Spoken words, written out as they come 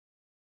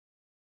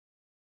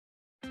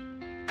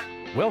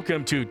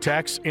Welcome to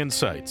Tax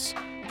Insights,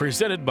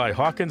 presented by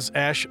Hawkins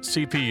Ash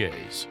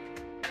CPAs.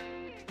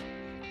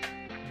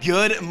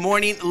 Good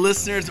morning,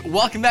 listeners.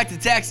 Welcome back to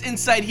Tax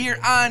Insight here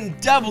on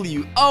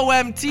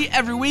WOMT.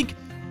 Every week,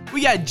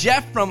 we got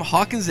Jeff from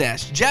Hawkins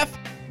Ash. Jeff,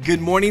 good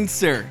morning,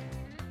 sir.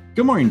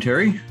 Good morning,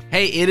 Terry.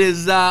 Hey, it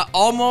is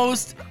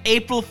almost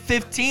April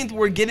 15th.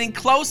 We're getting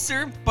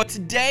closer, but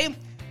today,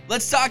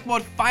 let's talk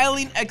about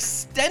filing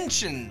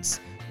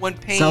extensions when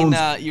paying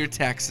your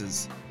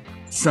taxes.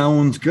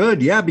 Sounds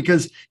good. Yeah,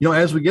 because,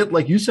 as we get,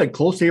 like you said,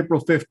 close to April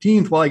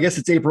 15th, well, I guess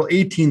it's April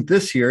 18th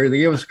this year. They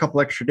gave us a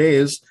couple extra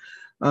days.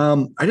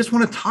 I just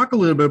want to talk a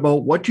little bit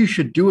about what you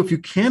should do if you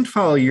can't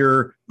file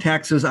your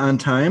taxes on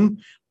time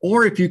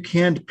or if you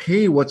can't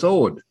pay what's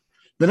owed.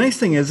 The nice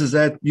thing is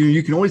that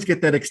you can always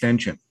get that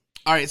extension.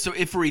 All right. So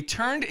if a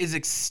return is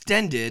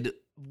extended,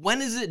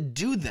 when is it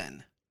due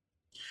then?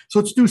 So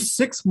it's due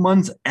 6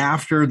 months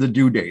after the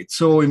due date.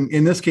 So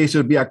in this case, it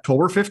would be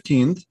October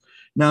 15th.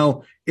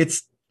 Now,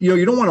 it's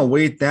you don't want to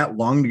wait that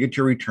long to get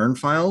your return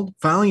filed.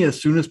 Filing it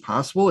as soon as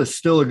possible is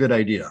still a good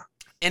idea.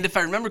 And if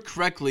I remember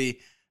correctly,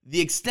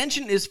 the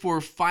extension is for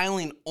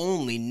filing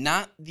only,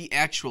 not the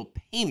actual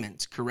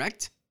payment,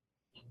 correct?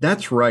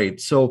 That's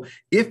right. So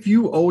if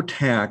you owe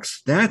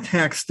tax, that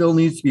tax still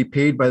needs to be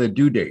paid by the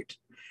due date.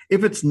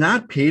 If it's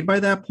not paid by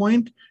that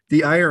point,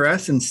 the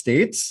IRS and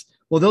states,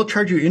 well, they'll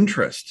charge you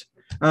interest.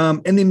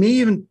 And they may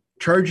even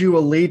charge you a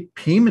late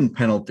payment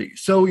penalty.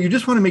 So you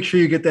just want to make sure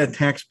you get that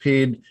tax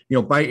paid,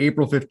 by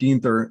April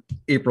 15th or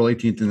April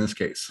 18th in this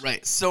case.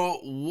 Right. So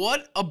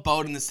what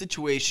about in the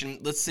situation,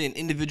 let's say an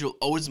individual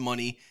owes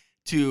money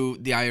to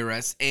the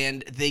IRS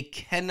and they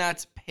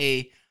cannot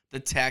pay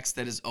the tax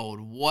that is owed?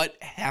 What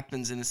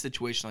happens in a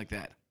situation like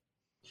that?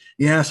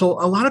 Yeah,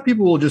 so a lot of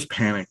people will just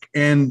panic.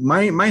 And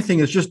my thing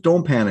is just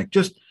don't panic.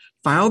 Just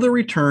file the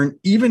return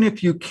even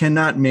if you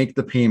cannot make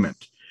the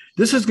payment.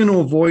 This is going to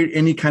avoid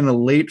any kind of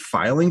late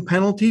filing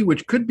penalty,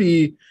 which could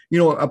be,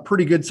 a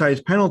pretty good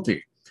sized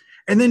penalty.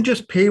 And then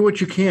just pay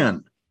what you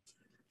can.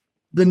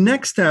 The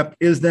next step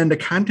is then to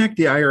contact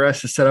the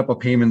IRS to set up a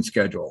payment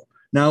schedule.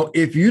 Now,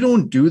 if you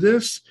don't do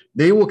this,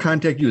 they will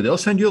contact you. They'll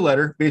send you a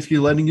letter basically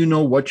letting you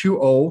know what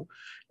you owe,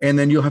 and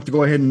then you'll have to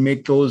go ahead and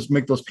make those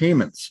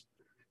payments.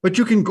 But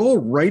you can go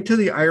right to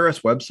the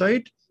IRS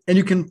website and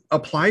you can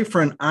apply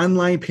for an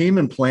online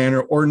payment plan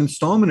or an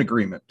installment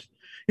agreement.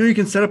 You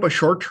can set up a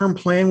short-term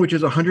plan, which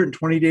is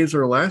 120 days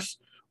or less,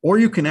 or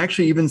you can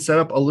actually even set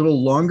up a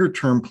little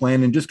longer-term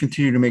plan and just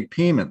continue to make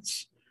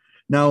payments.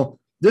 Now,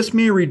 this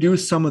may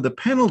reduce some of the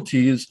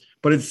penalties,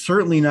 but it's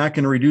certainly not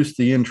going to reduce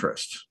the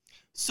interest.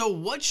 So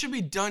what should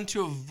be done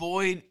to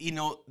avoid,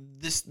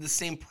 the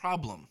same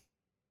problem?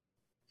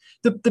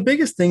 The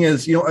biggest thing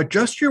is,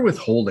 adjust your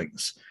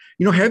withholdings.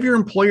 Have your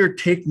employer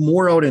take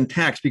more out in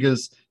tax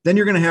because then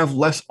you're going to have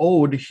less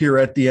owed here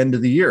at the end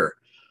of the year.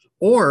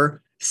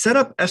 Or set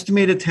up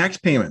estimated tax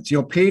payments.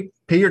 Pay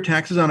your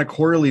taxes on a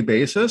quarterly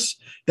basis.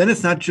 Then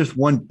it's not just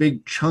one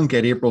big chunk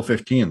at April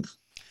 15th.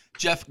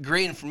 Jeff,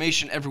 great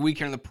information every week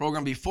here in the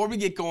program. Before we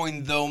get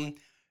going, though,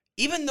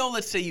 even though,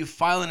 let's say you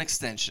file an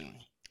extension,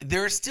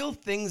 there are still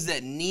things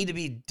that need to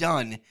be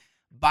done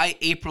by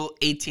April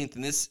 18th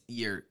in this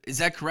year. Is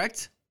that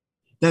correct?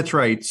 That's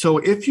right. So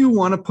if you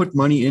want to put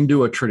money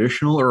into a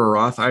traditional or a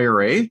Roth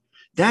IRA,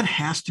 that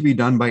has to be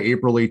done by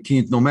April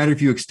 18th, no matter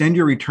if you extend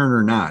your return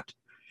or not.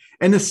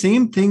 And the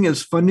same thing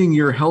as funding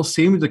your health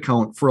savings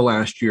account for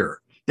last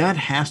year. That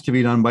has to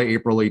be done by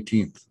April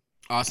 18th.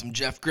 Awesome,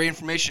 Jeff. Great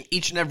information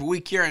each and every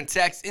week here on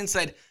Tax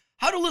Insight.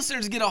 How do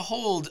listeners get a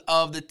hold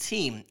of the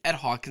team at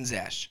Hawkins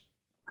Ash?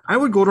 I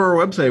would go to our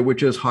website,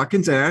 which is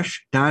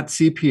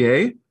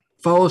hawkinsash.cpa.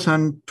 Follow us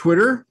on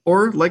Twitter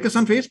or like us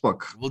on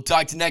Facebook. We'll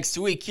talk to you next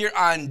week here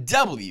on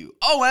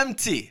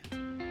WOMT.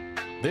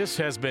 This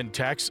has been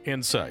Tax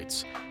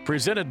Insights,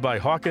 presented by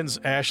Hawkins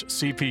Ash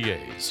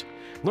CPAs.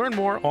 Learn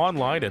more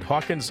online at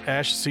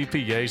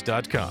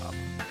hawkinsashcpas.com.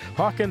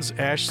 Hawkins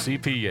Ash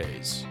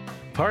CPAs.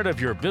 Part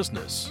of your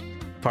business,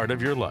 part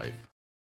of your life.